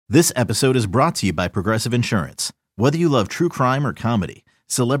This episode is brought to you by Progressive Insurance. Whether you love true crime or comedy,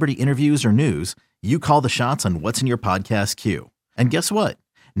 celebrity interviews or news, you call the shots on what's in your podcast queue. And guess what?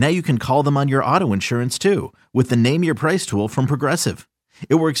 Now you can call them on your auto insurance too with the Name Your Price tool from Progressive.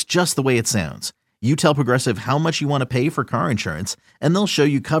 It works just the way it sounds. You tell Progressive how much you want to pay for car insurance, and they'll show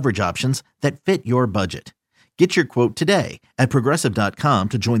you coverage options that fit your budget. Get your quote today at Progressive.com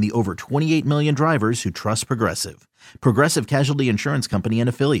to join the over 28 million drivers who trust Progressive. Progressive Casualty Insurance Company and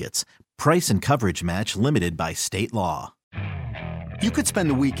Affiliates. Price and coverage match limited by state law. You could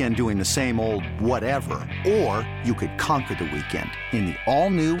spend the weekend doing the same old whatever, or you could conquer the weekend in the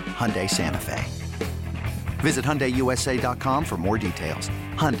all-new Hyundai Santa Fe. Visit HyundaiUSA.com for more details.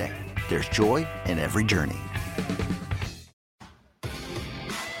 Hyundai, there's joy in every journey.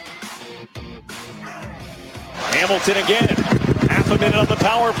 Hamilton again. Half a minute on the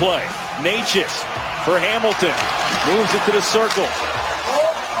power play. Necas for Hamilton. Moves it to the circle.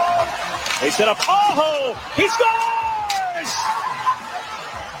 They set up Aho. He scores!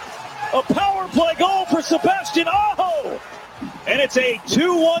 A power play goal for Sebastian Aho. And it's a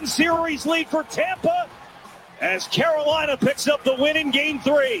 2-1 series lead for Tampa as Carolina picks up the win in Game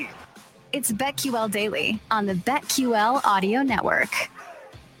 3. It's BetQL Daily on the BetQL Audio Network.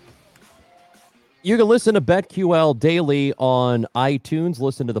 You can listen to BetQL Daily on iTunes.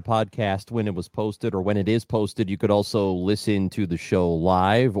 Listen to the podcast when it was posted or when it is posted. You could also listen to the show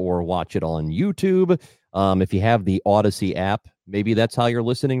live or watch it on YouTube. If you have the Odyssey app, maybe that's how you're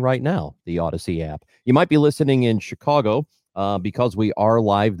listening right now, the Odyssey app. You might be listening in Chicago because we are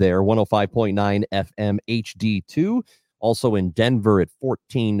live there, 105.9 FM HD2. Also in Denver at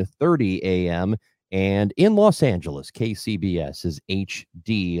 1430 AM. And in Los Angeles, KCBS is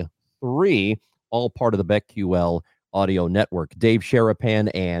HD3. All part of the BetQL Audio Network. Dave Sharapan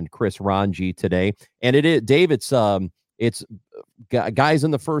and Chris Ranji today. And it is, Dave, it's guys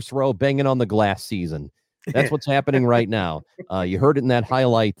in the first row banging on the glass season. That's what's happening right now. You heard it in that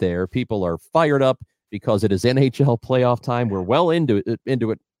highlight there. People are fired up because it is NHL playoff time. We're well into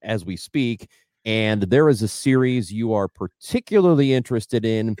it as we speak. And there is a series you are particularly interested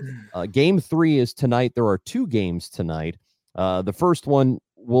in. Game 3 is tonight. There are 2 games tonight. The first one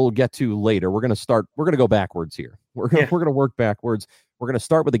we'll get to later. We're going to go backwards here. We're going to work backwards. We're going to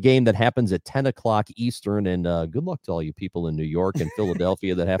start with a game that happens at 10 o'clock Eastern, and good luck to all you people in New York and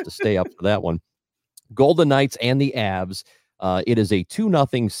Philadelphia that have to stay up for that one. Golden Knights and the Avs. It is a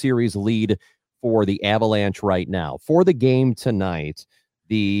 2-0 series lead for the Avalanche right now. For the game tonight,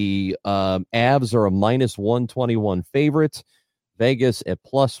 the Avs are a -121 favorite. Vegas at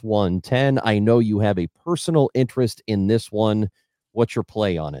 +110. I know you have a personal interest in this one. What's your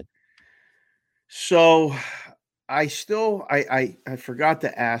play on it? So I forgot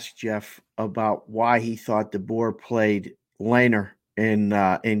to ask Jeff about why he thought DeBoer played Lehner in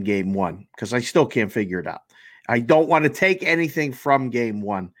game 1, because I still can't figure it out. I don't want to take anything from game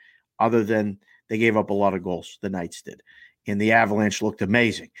 1 other than they gave up a lot of goals. The Knights did. And the Avalanche looked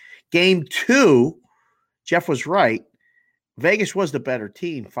amazing. Game 2, Jeff was right. Vegas was the better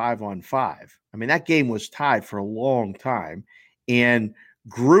team 5-on-5. I mean, that game was tied for a long time. And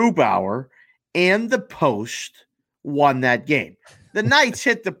Grubauer and the post won that game. The Knights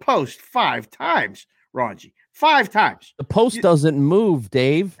hit the post 5 times, Ranji. 5 times. The post doesn't move,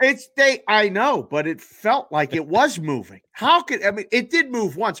 Dave. I know, but it felt like it was moving. It did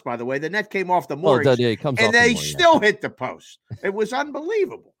move once, by the way. The net came off the moorings, and they still hit the post. It was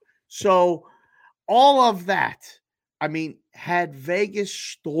unbelievable. So all of that, had Vegas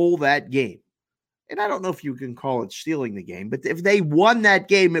stole that game, and I don't know if you can call it stealing the game, but if they won that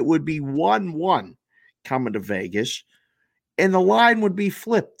game, it would be 1-1 coming to Vegas, and the line would be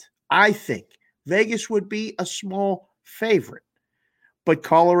flipped. I think Vegas would be a small favorite, but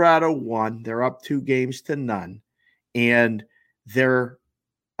Colorado won. They're up 2-0, and they're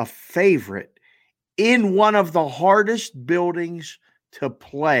a favorite in one of the hardest buildings to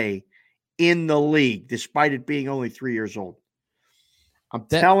play in the league, despite it being only 3 years old. I'm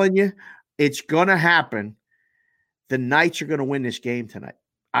telling you, it's going to happen. The Knights are going to win this game tonight.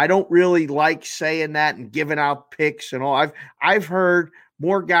 I don't really like saying that and giving out picks and all. I've heard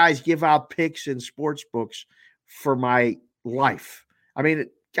more guys give out picks in sports books for my life.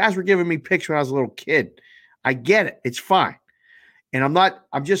 Guys were giving me picks when I was a little kid. I get it. It's fine. And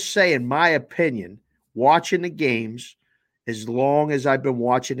I'm just saying my opinion, watching the games, as long as I've been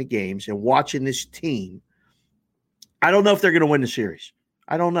watching the games and watching this team, I don't know if they're going to win the series.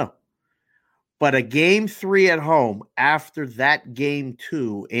 I don't know. But a game 3 at home after that game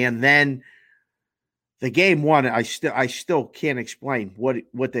 2, and then the game 1, I still can't explain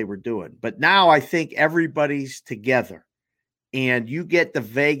what they were doing. But now I think everybody's together, and you get the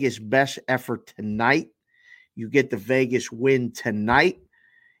Vegas best effort tonight, you get the Vegas win tonight,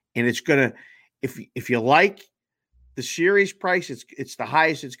 and it's going to, if you like the series price, it's the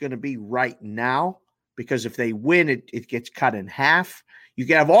highest it's going to be right now, because if they win, it gets cut in half. You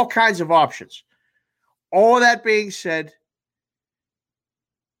can have all kinds of options. All of that being said,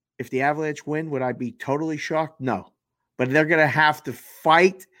 if the Avalanche win, would I be totally shocked? No. But they're going to have to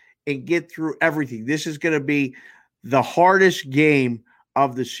fight and get through everything. This is going to be the hardest game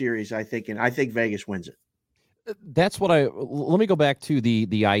of the series, I think, and I think Vegas wins it. That's what let me go back to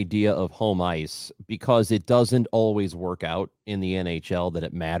the idea of home ice, because it doesn't always work out in the NHL that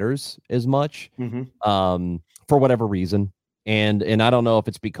it matters as much, for whatever reason. And I don't know if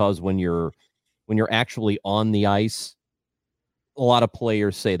it's because when you're actually on the ice, a lot of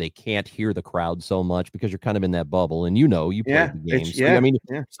players say they can't hear the crowd so much because you're kind of in that bubble, and you play the games.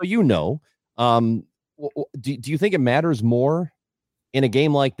 So, do you think it matters more in a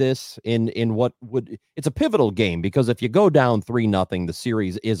game like this, in what would, it's a pivotal game, because if you go down 3-0, the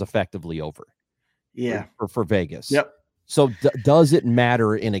series is effectively over. Yeah. For Vegas. Yep. So does it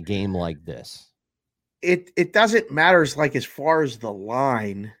matter in a game like this? It doesn't matter as far as the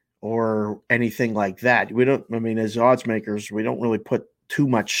line or anything like that. As odds makers, we don't really put too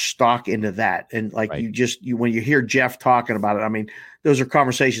much stock into that. And when you hear Jeff talking about it, those are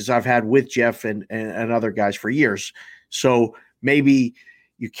conversations I've had with Jeff and other guys for years. So maybe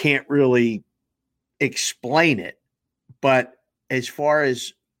you can't really explain it, but as far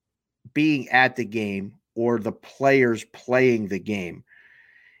as being at the game or the players playing the game,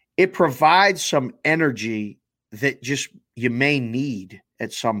 it provides some energy that just you may need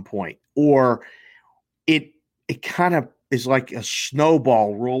at some point, or it kind of is like a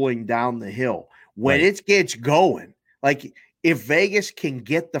snowball rolling down the hill. When it gets going, like if Vegas can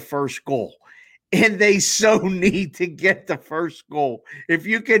get the first goal, and they so need to get the first goal. If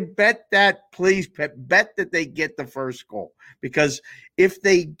you can bet that, please bet that they get the first goal. Because if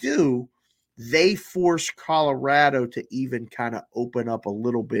they do, they force Colorado to even kind of open up a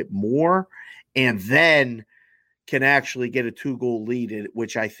little bit more, and then can actually get a 2-goal lead,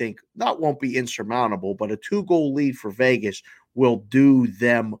 which I think won't be insurmountable, but a 2-goal lead for Vegas will do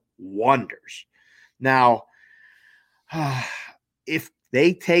them wonders. Now, if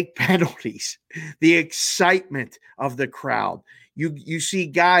they take penalties, the excitement of the crowd. You see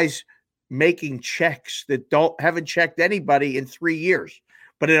guys making checks that haven't checked anybody in 3 years.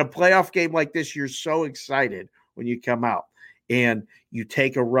 But in a playoff game like this, you're so excited when you come out and you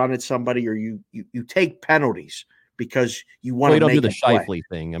take a run at somebody, or you take penties because you want to make do the Scheifele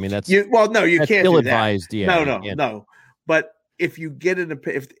thing. That's you can't ill-advised. Do that. Yeah, no. But if you get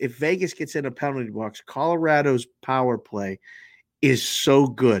if Vegas gets in a penalty box, Colorado's power play is so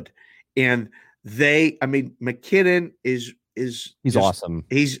good. And McKinnon is he's awesome.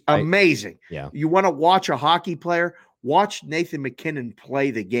 He's amazing. You want to watch a hockey player? Watch Nathan McKinnon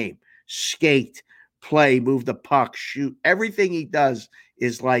play the game. Skate, play, move the puck, shoot. Everything he does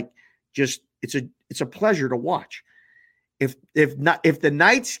is it's a pleasure to watch. If the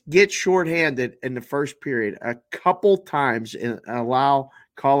Knights get shorthanded in the first period a couple times and allow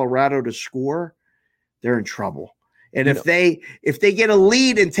Colorado to score, they're in trouble. And if they get a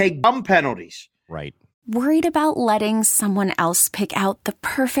lead and take dumb penalties. Right. Worried about letting someone else pick out the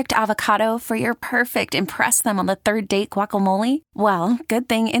perfect avocado for your perfect impress them on the third date guacamole? Well, good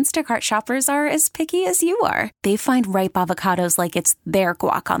thing Instacart shoppers are as picky as you are. They find ripe avocados like it's their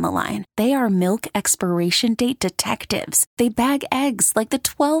guac on the line. They are milk expiration date detectives. They bag eggs like the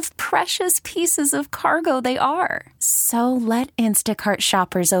 12 precious pieces of cargo they are. So let Instacart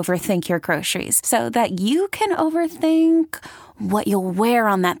shoppers overthink your groceries so that you can overthink what you'll wear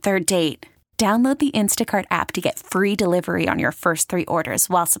on that third date. Download the Instacart app to get free delivery on your first 3 orders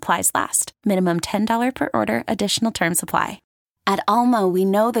while supplies last. Minimum $10 per order. Additional terms apply. At Alma, we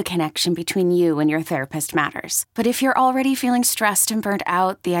know the connection between you and your therapist matters. But if you're already feeling stressed and burnt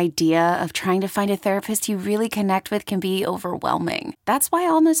out, the idea of trying to find a therapist you really connect with can be overwhelming. That's why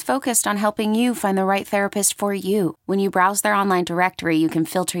Alma's focused on helping you find the right therapist for you. When you browse their online directory, you can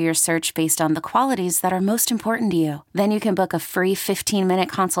filter your search based on the qualities that are most important to you. Then you can book a free 15-minute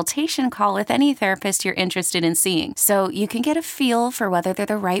consultation call with any therapist you're interested in seeing, so you can get a feel for whether they're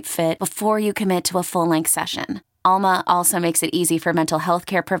the right fit before you commit to a full-length session. Alma also makes it easy for mental health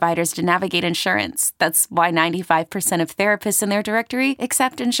care providers to navigate insurance. That's why 95% of therapists in their directory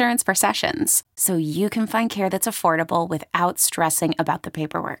accept insurance per sessions, so you can find care that's affordable without stressing about the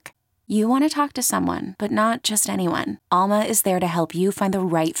paperwork. You want to talk to someone, but not just anyone. Alma is there to help you find the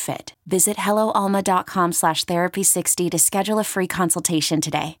right fit. Visit helloalma.com/therapy60 to schedule a free consultation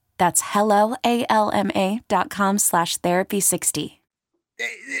today. That's HelloAlma.com/therapy60.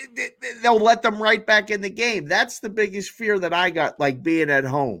 They'll let them right back in the game. That's the biggest fear that I got, like being at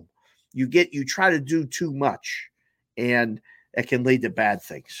home. You try to do too much, and it can lead to bad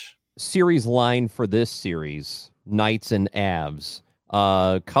things. Series line for this series, Knights and Avs.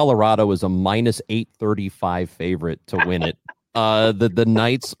 Colorado is a -835 favorite to win it. The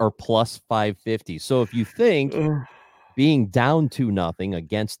Knights are +550. So if you think being down 2-0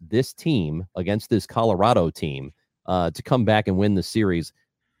 against this team, against this Colorado team, to come back and win the series,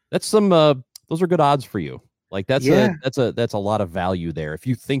 that's those are good odds for you. Like that's a lot of value there. If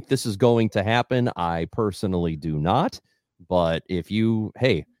you think this is going to happen, I personally do not. But if you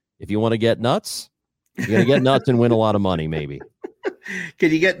want to get nuts, you're gonna get nuts and win a lot of money, maybe.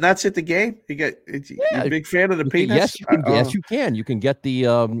 Can you get nuts at the game? You're a big fan of the peanuts? Yes, you can. You can get the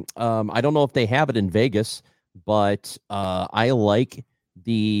I don't know if they have it in Vegas, but I like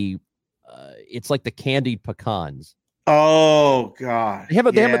the it's like the candied pecans. Oh God! They have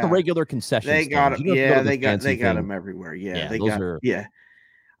it at the regular concession. They got them. Yeah, they got them everywhere. Yeah,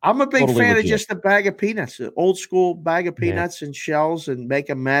 I'm a big fan of just a bag of peanuts, an old school bag of peanuts and shells, and make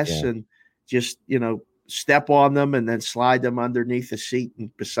a mess and just step on them and then slide them underneath the seat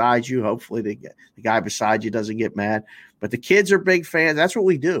and beside you. Hopefully the guy beside you doesn't get mad. But the kids are big fans. That's what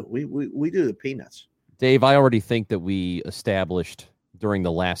we do. We do the peanuts. Dave, I already think that we established during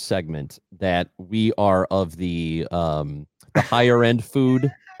the last segment that we are of the higher end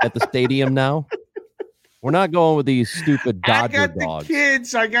food at the stadium now. We're not going with these stupid Dodger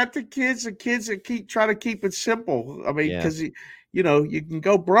dogs. I got the kids that keep trying to keep it simple. I mean, because you can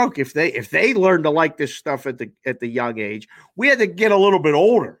go broke if they learn to like this stuff at the young age. We had to get a little bit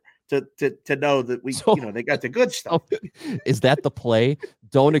older to know that they got the good stuff. Is that the play?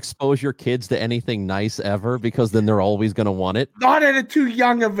 Don't expose your kids to anything nice ever, because then they're always going to want it. Not at a too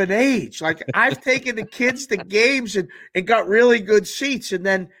young of an age. Like I've taken the kids to games and got really good seats, and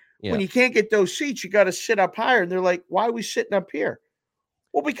then when you can't get those seats, you got to sit up higher. And they're like, "Why are we sitting up here?"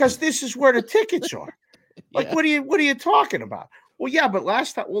 Well, because this is where the tickets are. Like, what are you talking about? Well, yeah, but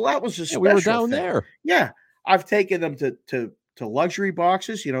last time, that was a special we were down thing. there. Yeah, I've taken them to luxury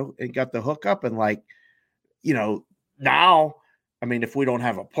boxes, and got the hookup, and now, I mean, if we don't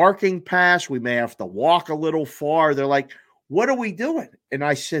have a parking pass, we may have to walk a little far. They're like, "What are we doing?" And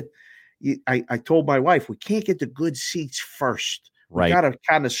I said, I told my wife, we can't get the good seats first. Right. We got to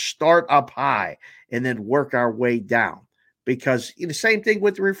kind of start up high and then work our way down, because the same thing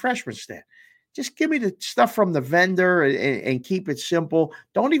with the refreshment stand. Just give me the stuff from the vendor and keep it simple.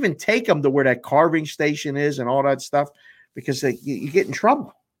 Don't even take them to where that carving station is and all that stuff, because you get in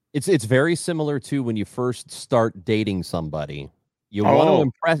trouble. It's very similar to when you first start dating somebody. You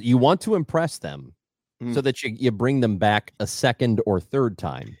want to impress them so that you bring them back a second or third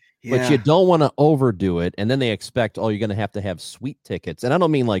time. Yeah. But you don't want to overdo it, and then they expect, you're going to have sweet tickets. And I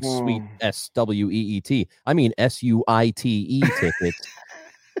don't mean like sweet SWEET. I mean SUITE tickets.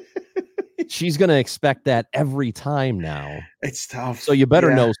 She's going to expect that every time now. It's tough. So you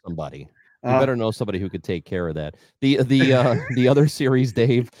better know somebody. You better know somebody who could take care of that. The other series,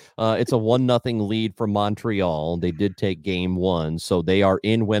 Dave, it's a 1-0 lead for Montreal. They did take game 1, so they are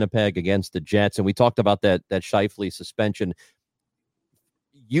in Winnipeg against the Jets. And we talked about that Scheifele suspension.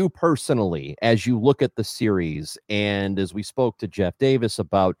 You personally, as you look at the series, and as we spoke to Jeff Davis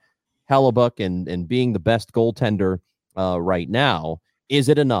about Hellebuyck and being the best goaltender right now, is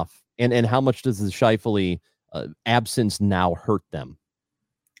it enough? And how much does the Scheifele absence now hurt them?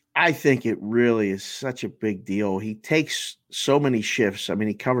 I think it really is such a big deal. He takes so many shifts. I mean,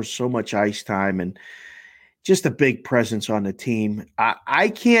 he covers so much ice time and just a big presence on the team. I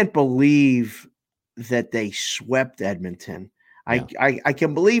can't believe that they swept Edmonton. Yeah. I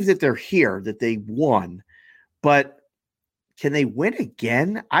can believe that they're here, that they won, but can they win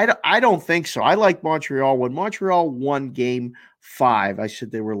again? I don't think so. I like Montreal. When Montreal won game 5, I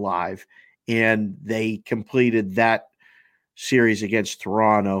said they were live, and they completed that series against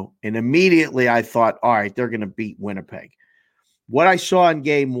Toronto. And immediately I thought, all right, they're going to beat Winnipeg. What I saw in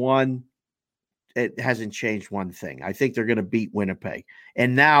game 1, it hasn't changed one thing. I think they're going to beat Winnipeg.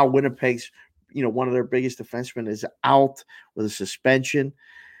 And now Winnipeg's, one of their biggest defensemen is out with a suspension.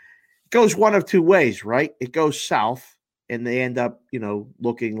 It goes one of two ways, right? It goes south, and they end up,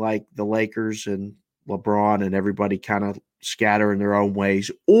 looking like the Lakers and LeBron and everybody kind of scatter in their own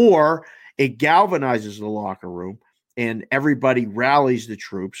ways. Or it galvanizes the locker room and everybody rallies the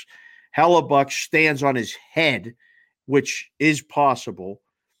troops. Hellebuyck stands on his head, which is possible,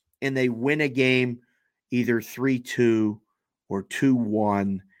 and they win a game either 3-2 or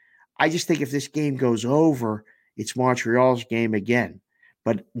 2-1. I just think if this game goes over, it's Montreal's game again,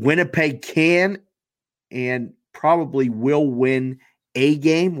 But Winnipeg can and probably will win a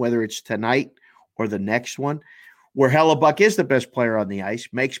game, whether it's tonight or the next one, where Hellebuck is the best player on the ice,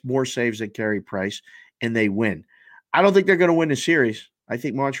 makes more saves than Carey Price, and they win. I don't think they're going to win the series. I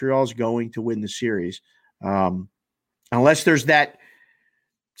think Montreal is going to win the series. Unless there's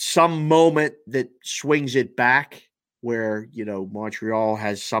some moment that swings it back where, Montreal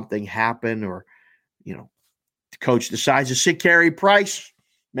has something happen or, the coach decides to sit Carey Price.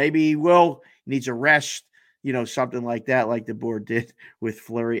 Maybe he needs a rest, something like that, like the board did with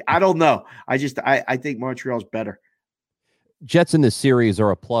Fleury. I don't know. I think Montreal's better. Jets in this series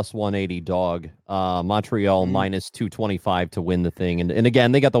are a plus 180 dog. Montreal minus 225 to win the thing. And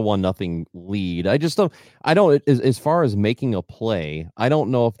again, they got the 1-0 lead. I don't, as far as making a play, I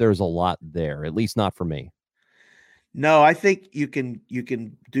don't know if there's a lot there, at least not for me. No, I think you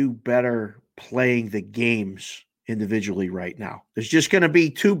can do better playing the games individually right now. There's just going to be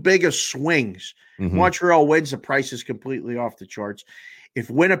too big of swings. Mm-hmm. Montreal wins, the price is completely off the charts. If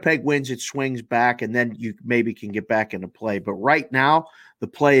Winnipeg wins, it swings back, and then you maybe can get back into play. But right now, the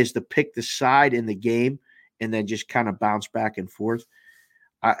play is to pick the side in the game and then just kind of bounce back and forth.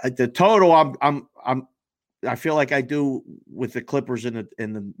 The total, I feel like I do with the Clippers and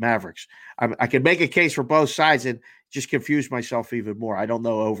the Mavericks. I can make a case for both sides and just confuse myself even more. I don't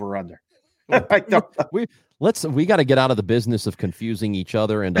know over or under. We got to get out of the business of confusing each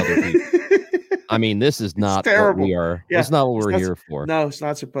other and other people. I mean, this is not what we are. Yeah, it's not what we're here for. No, it's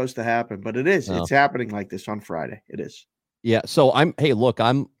not supposed to happen, but it is. No. It's happening like this on Friday. It is. Yeah. So I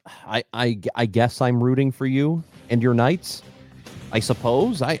guess I'm rooting for you and your Knights. I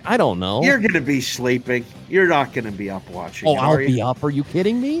suppose. I don't know. You're going to be sleeping. You're not going to be up watching. Oh, I'll be up. Are you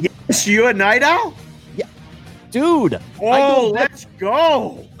kidding me? Yes, you a night owl? Yeah. Dude. Let's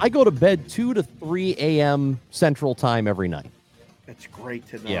go. I go to bed 2 to 3 a.m. Central Time every night. That's great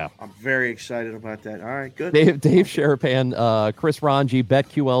to know. Yeah. I'm very excited about that. All right, good. Dave Sharapan, Chris Ranji,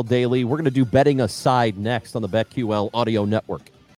 BetQL Daily. We're going to do Betting Aside next on the BetQL Audio Network.